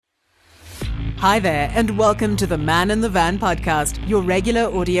Hi there, and welcome to the Man in the Van podcast, your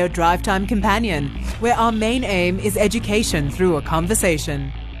regular audio drive time companion, where our main aim is education through a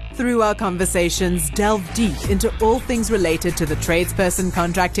conversation. Through our conversations, delve deep into all things related to the tradesperson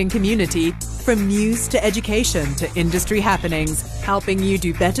contracting community, from news to education to industry happenings, helping you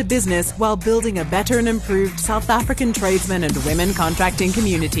do better business while building a better and improved South African tradesmen and women contracting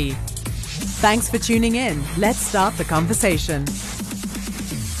community. Thanks for tuning in. Let's start the conversation.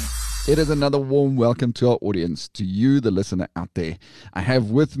 It is another warm welcome to our audience, to you, the listener out there. I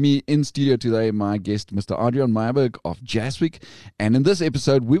have with me in studio today my guest, Mr. Adrian Meyerberg of Jazzweek. And in this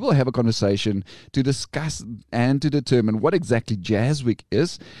episode, we will have a conversation to discuss and to determine what exactly Jazzweek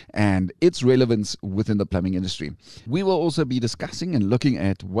is and its relevance within the plumbing industry. We will also be discussing and looking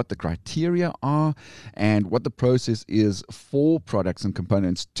at what the criteria are and what the process is for products and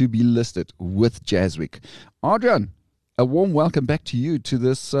components to be listed with Jazzweek. Adrian, a warm welcome back to you to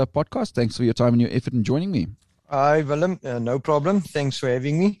this podcast. Thanks for your time and your effort in joining me. Hi, Willem. No problem. Thanks for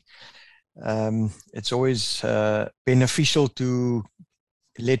having me. It's always beneficial to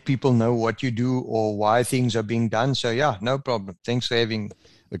let people know what you do or why things are being done. So, yeah, no problem. Thanks for having me.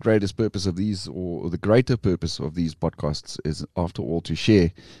 The greatest purpose of these, or the greater purpose of these podcasts is, after all, to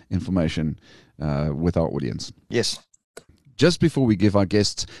share information with our audience. Yes. Just before we give our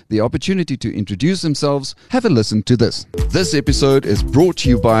guests the opportunity to introduce themselves, have a listen to this. This episode is brought to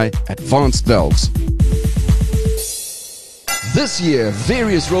you by Advanced Valves. This year,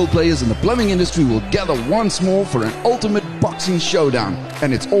 various role players in the plumbing industry will gather once more for an ultimate boxing showdown,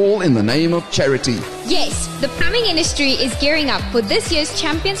 and it's all in the name of charity. Yes, the plumbing industry is gearing up for this year's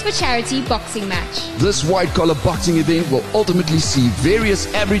Champions for Charity boxing match. This white-collar boxing event will ultimately see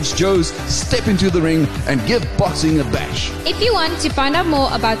various average Joes step into the ring and give boxing a bash. If you want to find out more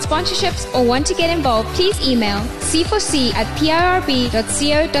about sponsorships or want to get involved, please email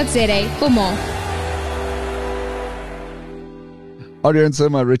c4c@pirb.co.za for more. Adrian, so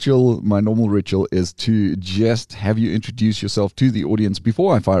my normal ritual is to just have you introduce yourself to the audience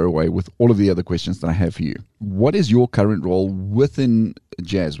before I fire away with all of the other questions that I have for you. What is your current role within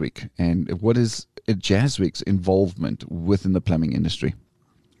Jazzweek, and what is Jazzweek's involvement within the plumbing industry?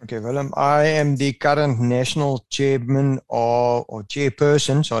 Okay, Willem, I am the current national chairman or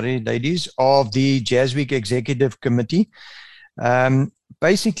chairperson, ladies, of the Jazzweek Executive Committee.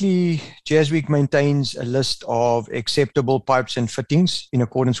 Basically, Jazzweek maintains a list of acceptable pipes and fittings in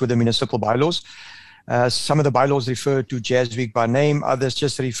accordance with the municipal bylaws. Some of the bylaws refer to Jazzweek by name, others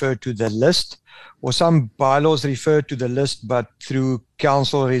just refer to the list, or some bylaws refer to the list but through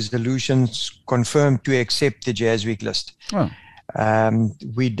council resolutions confirmed to accept the Jazzweek list. Oh.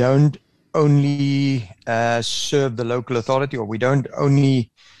 We don't only serve the local authority, or we don't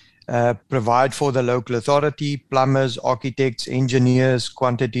only provide for the local authority. Plumbers, architects, engineers,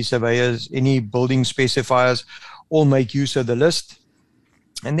 quantity surveyors, any building specifiers all make use of the list.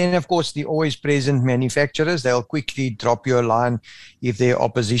 And then, of course, the always present manufacturers, they'll quickly drop you a line if their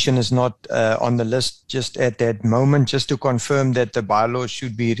opposition is not on the list just at that moment, just to confirm that the bylaws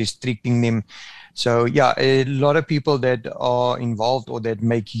should be restricting them. So, yeah, a lot of people that are involved or that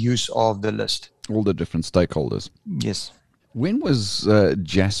make use of the list. All the different stakeholders. Yes. When was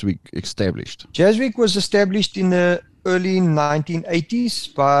Jazzweek established? Jazzweek was established in the early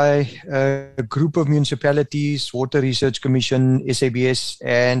 1980s by a group of municipalities, Water Research Commission, SABS,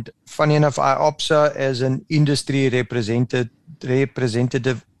 and funny enough, IOPSA as an industry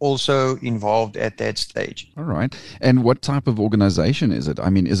representative also involved at that stage. All right. And what type of organization is it? I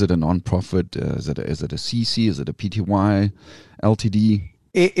mean, is it a non-profit? Is it a CC? Is it a PTY, LTD?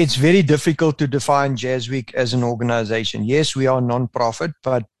 It's very difficult to define Jazzweek as an organization. Yes, we are non-profit,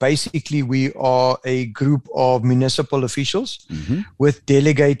 but basically we are a group of municipal officials with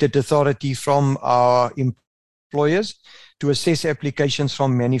delegated authority from our employers to assess applications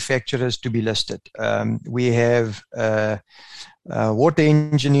from manufacturers to be listed. We have water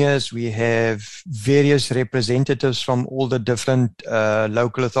engineers, we have various representatives from all the different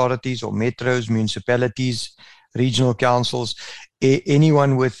local authorities or metros, municipalities, regional councils,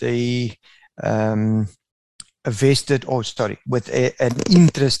 anyone with an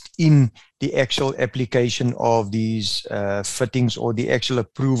interest in the actual application of these fittings or the actual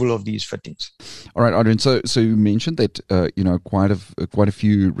approval of these fittings. All right, Adrian. So you mentioned that quite a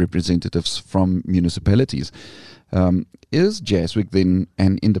few representatives from municipalities. Is Jazzweek then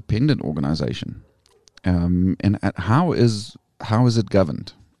an independent organization? And how is it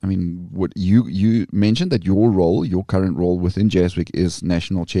governed? I mean, what you mentioned that your current role within Jazzweek is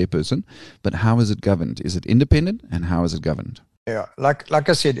national chairperson, but how is it governed? Is it independent, and how is it governed? Yeah, like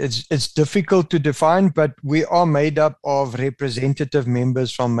I said, it's difficult to define, but we are made up of representative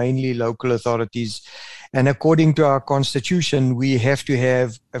members from mainly local authorities. And according to our constitution, we have to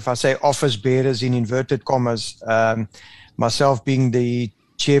have, if I say office bearers in inverted commas, myself being the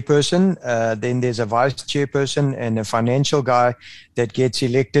chairperson, then there's a vice chairperson and a financial guy that gets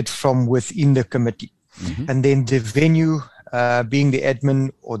elected from within the committee. Mm-hmm. And then the venue, being the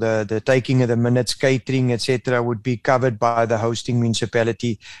admin or the taking of the minutes, catering, etc., would be covered by the hosting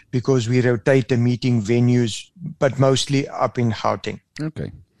municipality, because we rotate the meeting venues, but mostly up in Gauteng.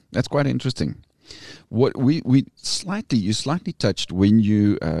 Okay, that's quite interesting. What you slightly touched when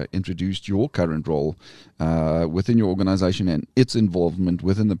you introduced your current role within your organization and its involvement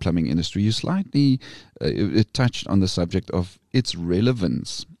within the plumbing industry. You slightly it touched on the subject of its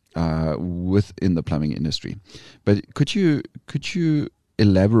relevance within the plumbing industry. But could you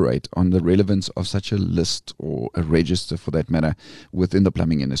elaborate on the relevance of such a list, or a register for that matter, within the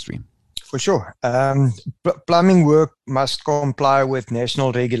plumbing industry? For sure. Plumbing work must comply with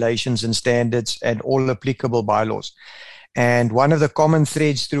national regulations and standards and all applicable bylaws. And one of the common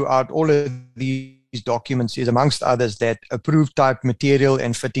threads throughout all of these documents is, amongst others, that approved type material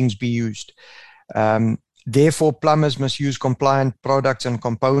and fittings be used. Therefore, plumbers must use compliant products and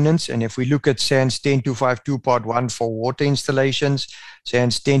components. And if we look at SANS 10252 Part 1 for water installations,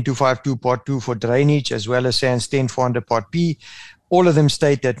 SANS 10252 Part 2 for drainage, as well as SANS 10400 Part P, all of them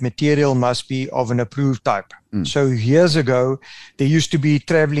state that material must be of an approved type. So years ago, there used to be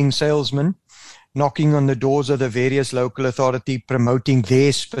traveling salesmen knocking on the doors of the various local authority promoting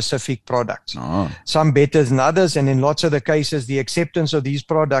their specific products. Some better than others, and in lots of the cases, the acceptance of these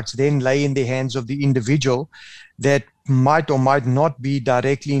products then lay in the hands of the individual that might or might not be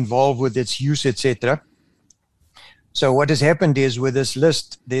directly involved with its use, etc. So what has happened is, with this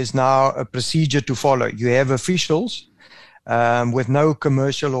list, there's now a procedure to follow. You have officials with no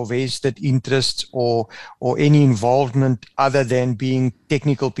commercial or vested interests or any involvement other than being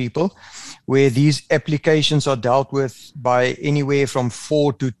technical people, where these applications are dealt with by anywhere from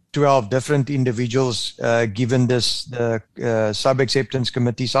 4 to 12 different individuals, given this sub-acceptance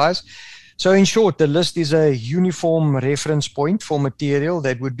committee size. So in short, the list is a uniform reference point for material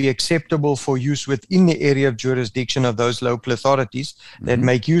that would be acceptable for use within the area of jurisdiction of those local authorities that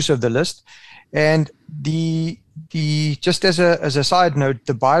make use of the list. And just as a side note,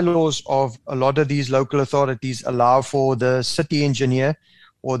 the bylaws of a lot of these local authorities allow for the city engineer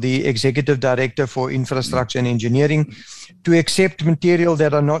or the executive director for infrastructure and engineering to accept material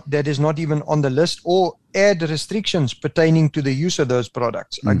that is not even on the list, or add restrictions pertaining to the use of those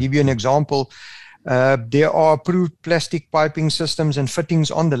products. I'll give you an example. There are approved plastic piping systems and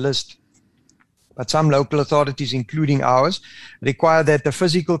fittings on the list, but some local authorities, including ours, require that the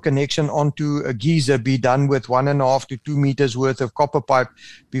physical connection onto a geyser be done with 1.5 to 2 meters worth of copper pipe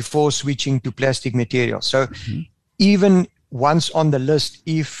before switching to plastic material. So even once on the list,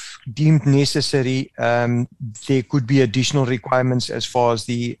 if deemed necessary, there could be additional requirements as far as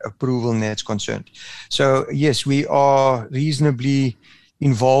the approval that's concerned. So yes, we are reasonably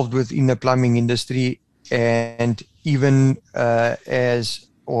involved within the plumbing industry, and even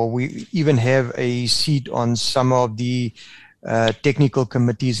we even have a seat on some of the technical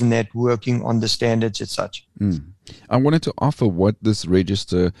committees in that, working on the standards as such. I wanted to offer what this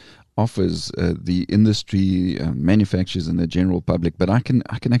register offers the industry, manufacturers, and the general public, but I can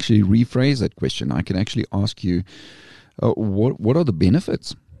actually rephrase that question. I can actually ask you, what are the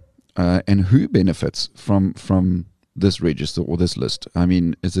benefits, and who benefits from this register or this list? I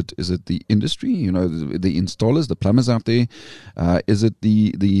mean, is it the industry, the installers, the plumbers out there? Is it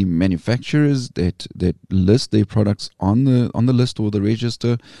the manufacturers that list their products on the list or the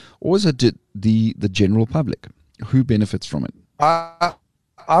register, or is it the general public? Who benefits from it?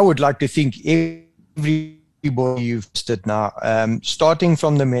 I would like to think everybody you've listed now, starting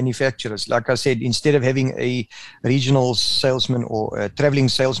from the manufacturers. Like I said, instead of having a regional salesman or a traveling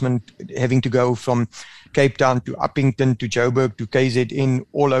salesman having to go from Cape Town to Uppington to Joburg to KZN,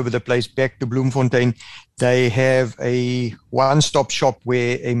 all over the place, back to Bloemfontein, they have a one-stop shop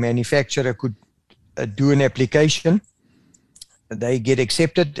where a manufacturer could do an application. They get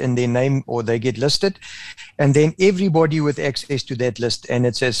accepted in their name, or they get listed, and then everybody with access to that list. And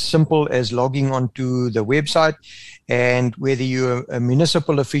it's as simple as logging onto the website, and whether you're a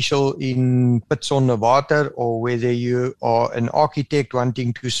municipal official in Piet Zonnewaater, or whether you are an architect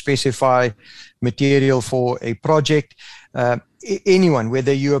wanting to specify material for a project, anyone,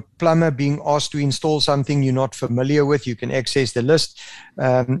 whether you're a plumber being asked to install something you're not familiar with, you can access the list.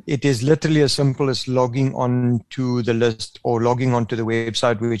 It is literally as simple as logging on to the list or logging onto the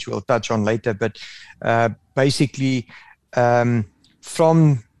website, which we'll touch on later. But basically,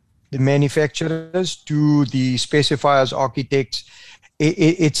 from the manufacturers to the specifiers, architects.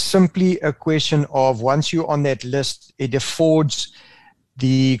 It's simply a question of, once you're on that list, it affords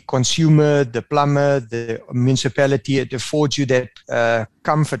the consumer, the plumber, the municipality, it affords you that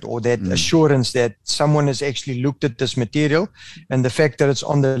comfort or that assurance that someone has actually looked at this material, and the fact that it's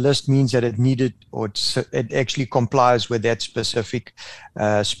on the list means that it needed, or it actually complies with that specific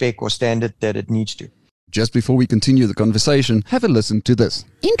spec or standard that it needs to. Just before we continue the conversation, have a listen to this.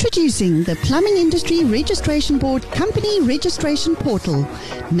 Introducing the Plumbing Industry Registration Board Company Registration Portal.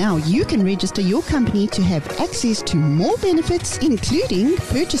 Now you can register your company to have access to more benefits, including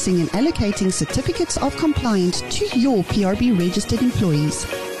purchasing and allocating certificates of compliance to your PRB registered employees.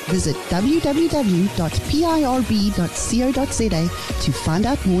 Visit www.pirb.co.za to find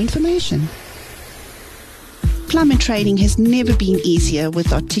out more information. Plumber training has never been easier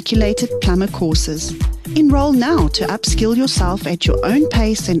with articulated plumber courses. Enroll now to upskill yourself at your own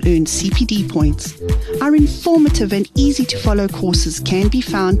pace and earn CPD points. Our informative and easy to follow courses can be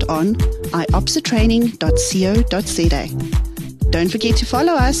found on iopsatraining.co.za. Don't forget to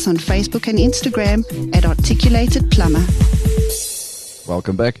follow us on Facebook and Instagram at Articulated Plumber.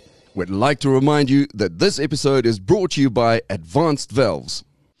 Welcome back. We'd like to remind you that this episode is brought to you by Advanced Valves.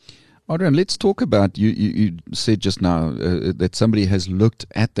 Adrian, let's talk about, you said just now that somebody has looked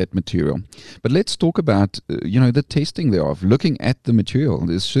at that material. But let's talk about, the testing thereof, looking at the material.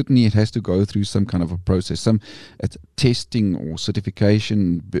 Certainly it has to go through some kind of a process, some testing or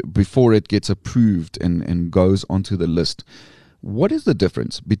certification before it gets approved and goes onto the list. What is the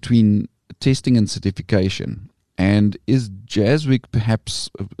difference between testing and certification? And is Jaswick perhaps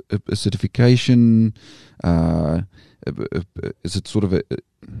a certification? Is it sort of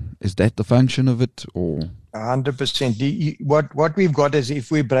is that the function of it, or 100%? What we've got is, if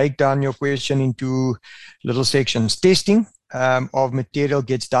we break down your question into little sections, testing of material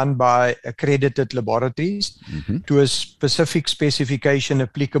gets done by accredited laboratories to a specific specification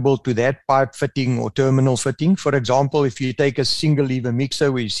applicable to that pipe fitting or terminal fitting. For example, if you take a single lever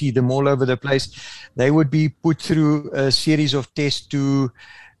mixer, we see them all over the place, they would be put through a series of tests to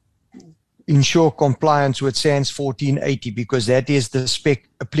ensure compliance with SANS 1480, because that is the spec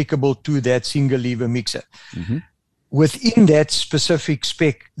applicable to that single lever mixer. Within that specific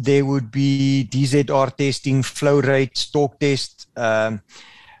spec, there would be DZR testing, flow rates, torque test. I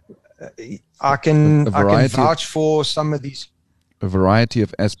can vouch for some of these. A variety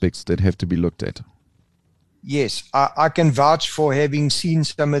of aspects that have to be looked at. Yes, I can vouch for having seen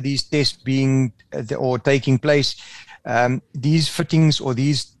some of these tests being or taking place. These fittings or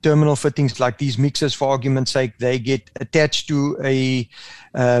these terminal fittings, like these mixers, for argument's sake, they get attached to a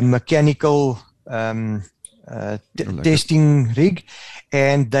mechanical testing rig,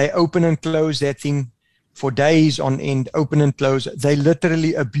 and they open and close that thing for days on end, open and close. They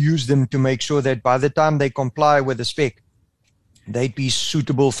literally abuse them to make sure that by the time they comply with the spec, they'd be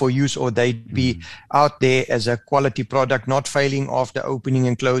suitable for use, or they'd be out there as a quality product, not failing after opening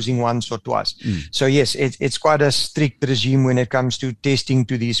and closing once or twice. So yes, it's quite a strict regime when it comes to testing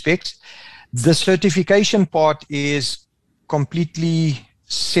to these specs. The certification part is completely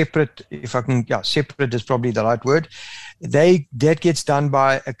separate, separate is probably the right word. That gets done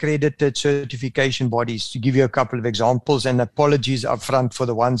by accredited certification bodies. To give you a couple of examples, and apologies up front for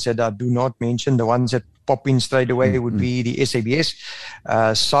the ones that I do not mention, the ones that pop in straight away would be the SABS,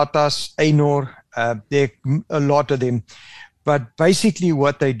 SATAS, ANOR, there are a lot of them. But basically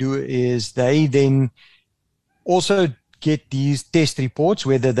what they do is they then also get these test reports,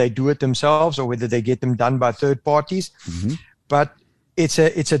 whether they do it themselves or whether they get them done by third parties. But it's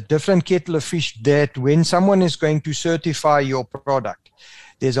a different kettle of fish, that when someone is going to certify your product,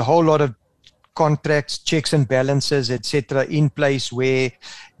 there's a whole lot of contracts, checks and balances, etc., in place, where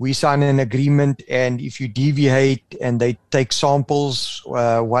we sign an agreement, and if you deviate and they take samples,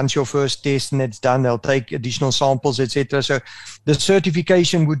 once your first test and it's done, they'll take additional samples, etc. So the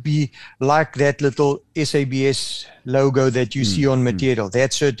certification would be like that little SABS logo that you see on material,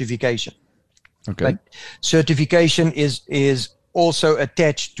 that certification. Okay. But certification is also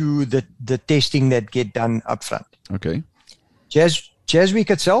attached to the testing that get done up front. Okay. Jaswick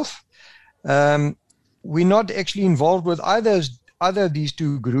itself, we're not actually involved with either of these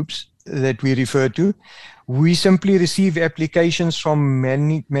two groups that we refer to. We simply receive applications from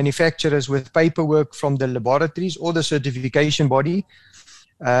manufacturers with paperwork from the laboratories or the certification body.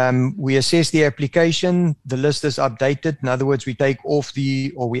 We assess the application, the list is updated. In other words, we take off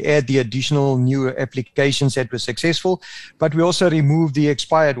we add the additional new applications that were successful, but we also remove the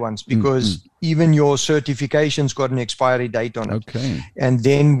expired ones, because even your certification's got an expiry date on it. Okay. And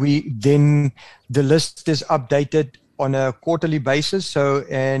then the list is updated on a quarterly basis. So,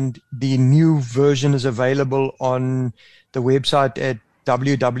 and the new version is available on the website at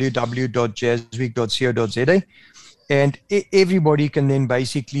www.jaswick.co.za. And everybody can then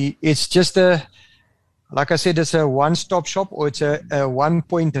basically, it's just like I said, it's a one-stop shop, or it's a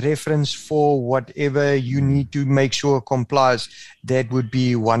one-point reference for whatever you need to make sure complies. That would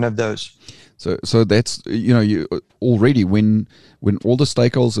be one of those. So that's, you already when all the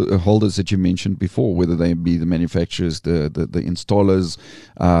stakeholders that you mentioned before, whether they be the manufacturers, the installers,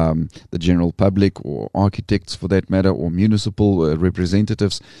 the general public, or architects for that matter, or municipal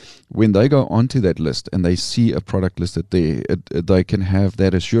representatives, when they go onto that list and they see a product listed there, they can have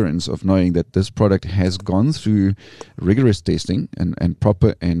that assurance of knowing that this product has gone through rigorous testing and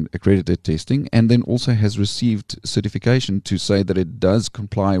proper and accredited testing, and then also has received certification to say that it does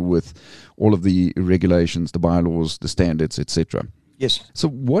comply with all of the regulations, the bylaws, the standards, etc. Yes. So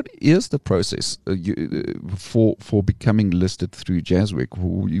what is the process for becoming listed through Jaswick?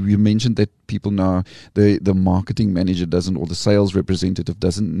 You mentioned that people now, the marketing manager doesn't, or the sales representative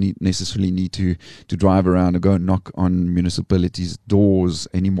doesn't necessarily need to drive around and go and knock on municipalities' doors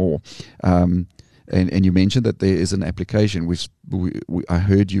anymore. And you mentioned that there is an application. I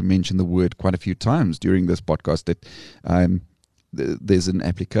heard you mention the word quite a few times during this podcast, that there's an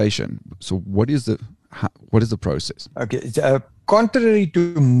application. So what is the process? Okay. Contrary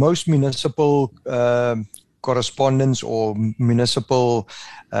to most municipal correspondence or municipal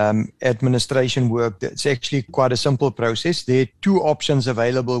administration work, it's actually quite a simple process. There are two options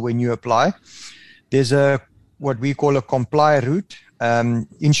available when you apply. There's what we call a comply route.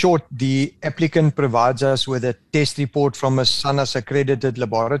 In short, the applicant provides us with a test report from a SANAS accredited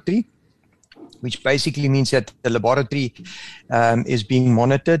laboratory, which basically means that the laboratory is being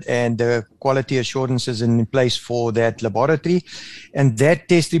monitored and the quality assurance is in place for that laboratory. And that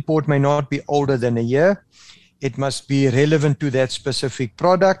test report may not be older than a year. It must be relevant to that specific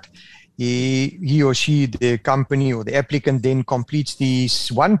product. He or she, the company or the applicant, then completes the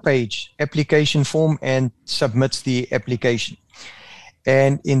one-page application form and submits the application.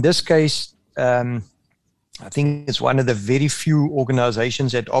 And in this case, I think it's one of the very few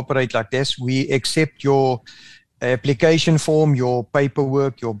organizations that operate like this. We accept your application form, your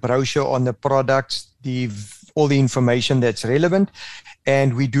paperwork, your brochure on the products, all the information that's relevant,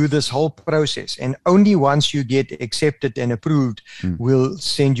 and we do this whole process. And only once you get accepted and approved, we'll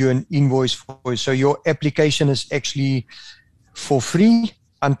send you an invoice for it. So your application is actually for free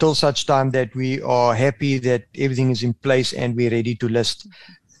until such time that we are happy that everything is in place and we're ready to list.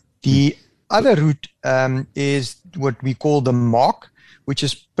 The other route is what we call the mark, which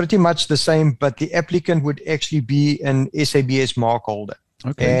is pretty much the same, but the applicant would actually be an SABS mark holder.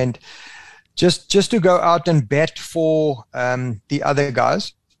 Okay. And just to go out and bat for the other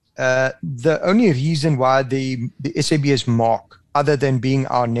guys, the only reason why the SABS mark, other than being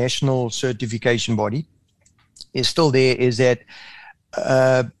our national certification body, is still there, is that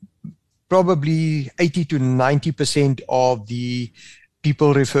probably 80 to 90% of the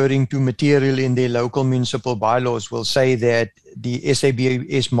people referring to material in their local municipal bylaws will say that the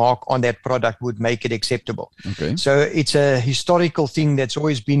SABS mark on that product would make it acceptable. Okay. So it's a historical thing that's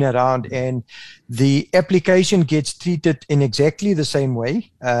always been around, and the application gets treated in exactly the same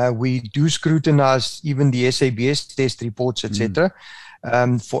way. We do scrutinize even the SABS test reports, etc.,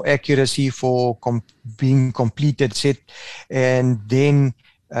 for accuracy, for being completed, set, and then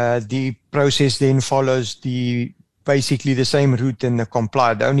the process then follows basically the same route in the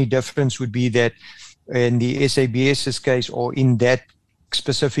comply. The only difference would be that in the SABS's case, or in that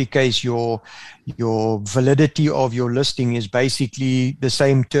specific case, your validity of your listing is basically the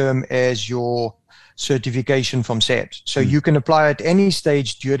same term as your certification from SABS. So you can apply at any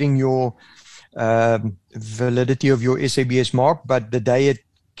stage during your validity of your SABS mark, but the day it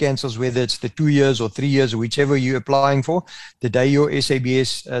cancels, whether it's the 2 years or 3 years or whichever you're applying for, the day your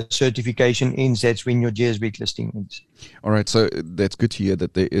SABS certification ends, that's when your Jaswick listing ends. All right, so that's good to hear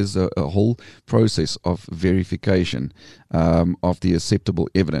that there is a whole process of verification of the acceptable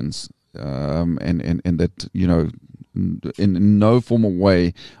evidence, and that, you know, in no formal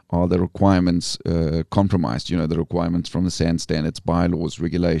way are the requirements compromised. You know, the requirements from the SAN standards, bylaws,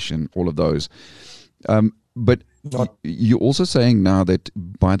 regulation, all of those. But you're also saying now that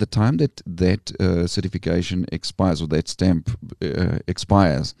by the time that certification expires, or that stamp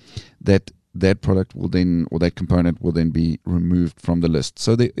expires, that product will then, or that component will then be removed from the list.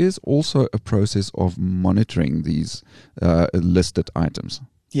 So there is also a process of monitoring these listed items.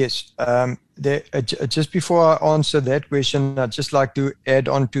 Yes. Just before I answer that question, I'd just like to add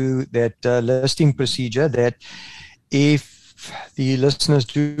on to that listing procedure that if the listeners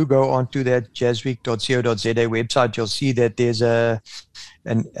do go onto that jaswick.co.za website, you'll see that there's a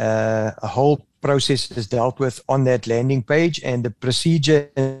whole process is dealt with on that landing page, and the procedure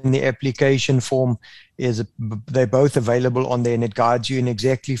and the application form they're both available on there, and it guides you in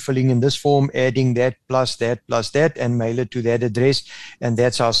exactly filling in this form, adding that plus that plus that, and mail it to that address, and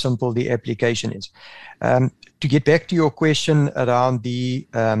that's how simple the application is. To get back to your question around the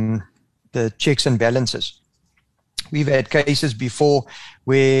checks and balances, we've had cases before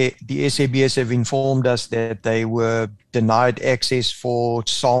where the SABS have informed us that they were denied access for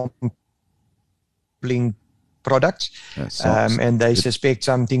sampling products, and they suspect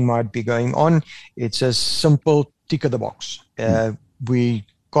something might be going on. It's a simple tick of the box. We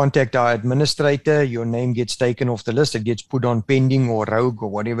contact our administrator, your name gets taken off the list, it gets put on pending or rogue or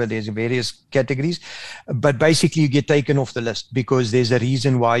whatever, there's various categories, but basically you get taken off the list because there's a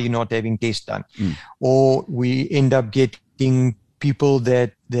reason why you're not having tests done. Or we end up getting people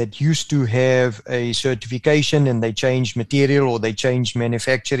that used to have a certification and they change material, or they change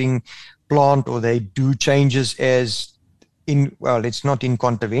manufacturing plant, or they do changes it's not in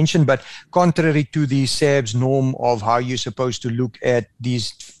contravention, but contrary to the SABS norm of how you're supposed to look at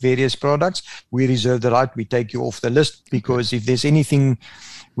these various products. We reserve the right, we take you off the list, because if there's anything,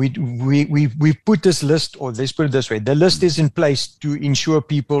 we put this list, or let's put it this way, the list is in place to ensure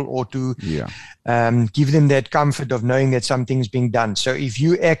people, or to give them that comfort of knowing that something's being done. So if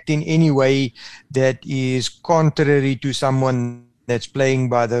you act in any way that is contrary to someone that's playing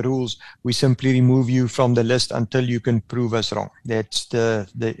by the rules, we simply remove you from the list until you can prove us wrong. That's the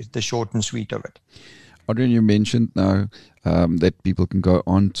short and sweet of it. Adrian, you mentioned now that people can go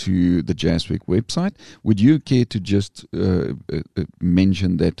on to the Jaswick website. Would you care to just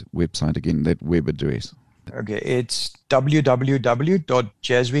mention that website again, that web address? Okay, it's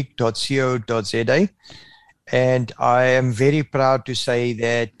www.jaswick.co.za, and I am very proud to say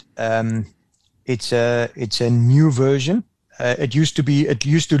that it's a new version. It used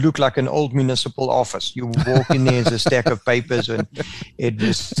to look like an old municipal office. You walk in there, there's a stack of papers, and it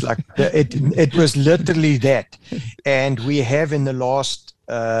was like it was literally that. And we have, in the last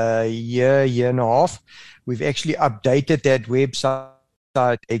year and a half, we've actually updated that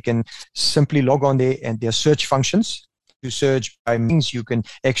website. They can simply log on there, and there are search functions. To search by means, you can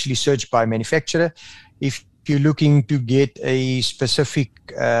actually search by manufacturer. If you're looking to get a specific,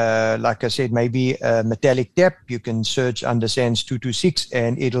 like I said, maybe a metallic tap, you can search under SANS 226,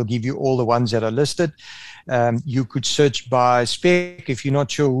 and it'll give you all the ones that are listed. You could search by spec if you're not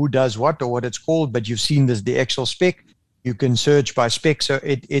sure who does what or what it's called, but you've seen the actual spec. You can search by spec. So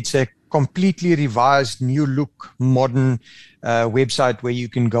it's a completely revised, new look, modern website where you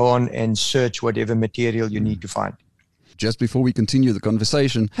can go on and search whatever material you need to find. Just before we continue the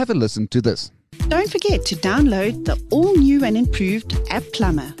conversation, have a listen to this. Don't forget to download the all-new and improved App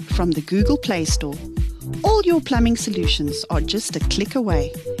Plumber from the Google Play Store. All your plumbing solutions are just a click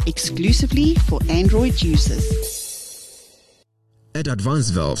away, exclusively for Android users. At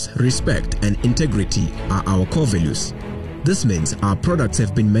Advanced Valves, respect and integrity are our core values. This means our products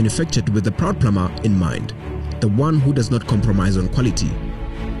have been manufactured with the proud plumber in mind, the one who does not compromise on quality,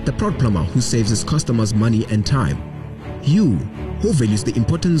 the proud plumber who saves his customers money and time, you who values the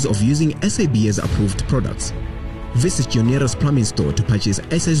importance of using SABS approved products. Visit your nearest plumbing store to purchase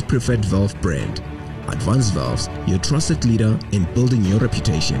SA's preferred valve brand. Advanced Valves, your trusted leader in building your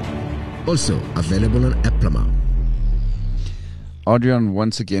reputation. Also available on App Plumber. Adrian,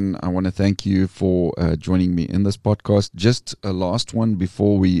 once again, I want to thank you for joining me in this podcast. Just a last one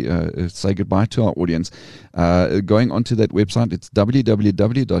before we say goodbye to our audience. Going onto that website, it's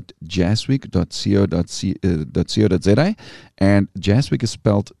www.jaswick.co.za, and Jaswick is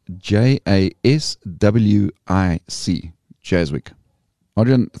spelled Jaswick. Jaswick.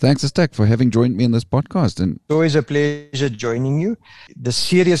 Adrian, thanks a stack for having joined me in this podcast. And it's always a pleasure joining you. The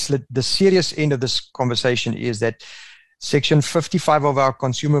serious end of this conversation is that Section 55 of our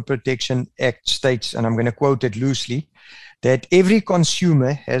Consumer Protection Act states, and I'm going to quote it loosely, that every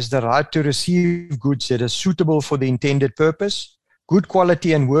consumer has the right to receive goods that are suitable for the intended purpose, good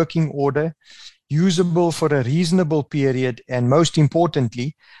quality and working order, usable for a reasonable period, and most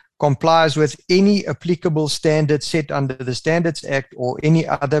importantly, complies with any applicable standard set under the Standards Act or any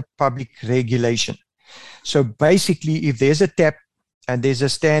other public regulation. So basically, if there's a tap and there's a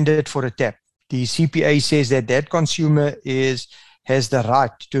standard for a tap, the CPA says that consumer has the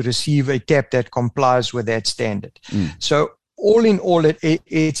right to receive a tap that complies with that standard. So all in all,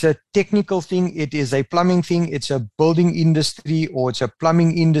 it's a technical thing. It is a plumbing thing. It's a building industry, or it's a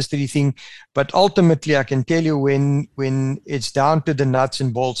plumbing industry thing. But ultimately, I can tell you when it's down to the nuts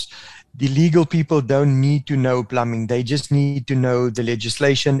and bolts, the legal people don't need to know plumbing. They just need to know the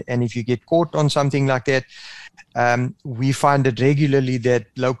legislation. And if you get caught on something like that, we find it regularly that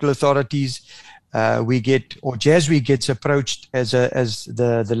local authorities, Jaswick gets approached as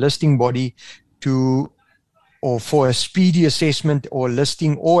the listing body for a speedy assessment or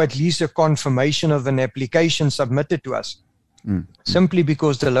listing, or at least a confirmation of an application submitted to us. Simply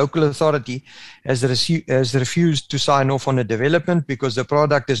because the local authority has refused to sign off on a development because the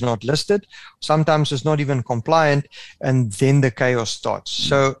product is not listed, sometimes it's not even compliant, and then the chaos starts.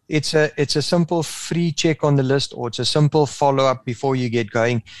 So it's a simple free check on the list, or it's a simple follow-up before you get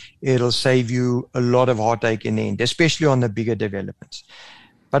going. It'll save you a lot of heartache in the end, especially on the bigger developments.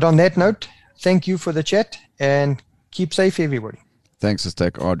 But on that note, thank you for the chat, and keep safe, everybody. Thanks,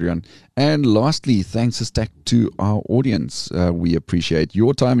 Stack Adrian. And lastly, thanks, Stack, to our audience. We appreciate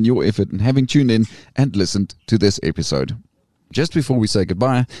your time and your effort in having tuned in and listened to this episode. Just before we say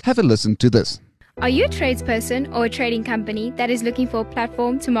goodbye, have a listen to this. Are you a tradesperson or a trading company that is looking for a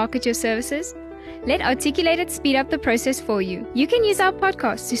platform to market your services? Let Articulated speed up the process for you. You can use our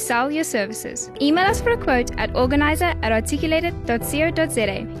podcast to sell your services. Email us for a quote at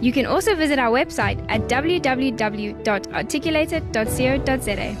organizer@articulated.co.za. You can also visit our website at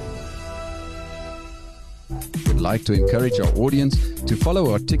www.articulated.co.za. We'd like to encourage our audience to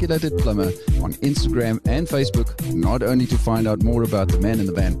follow Articulated Plumber on Instagram and Facebook, not only to find out more about the Man in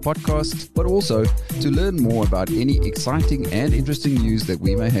the Van podcast, but also to learn more about any exciting and interesting news that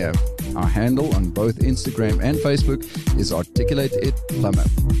we may have. Our handle on both Instagram and Facebook is Articulated Plumber.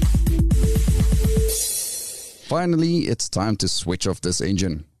 Finally, it's time to switch off this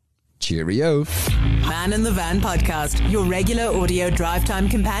engine. Cheerio. Man in the Van podcast, your regular audio drive time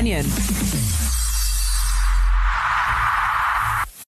companion.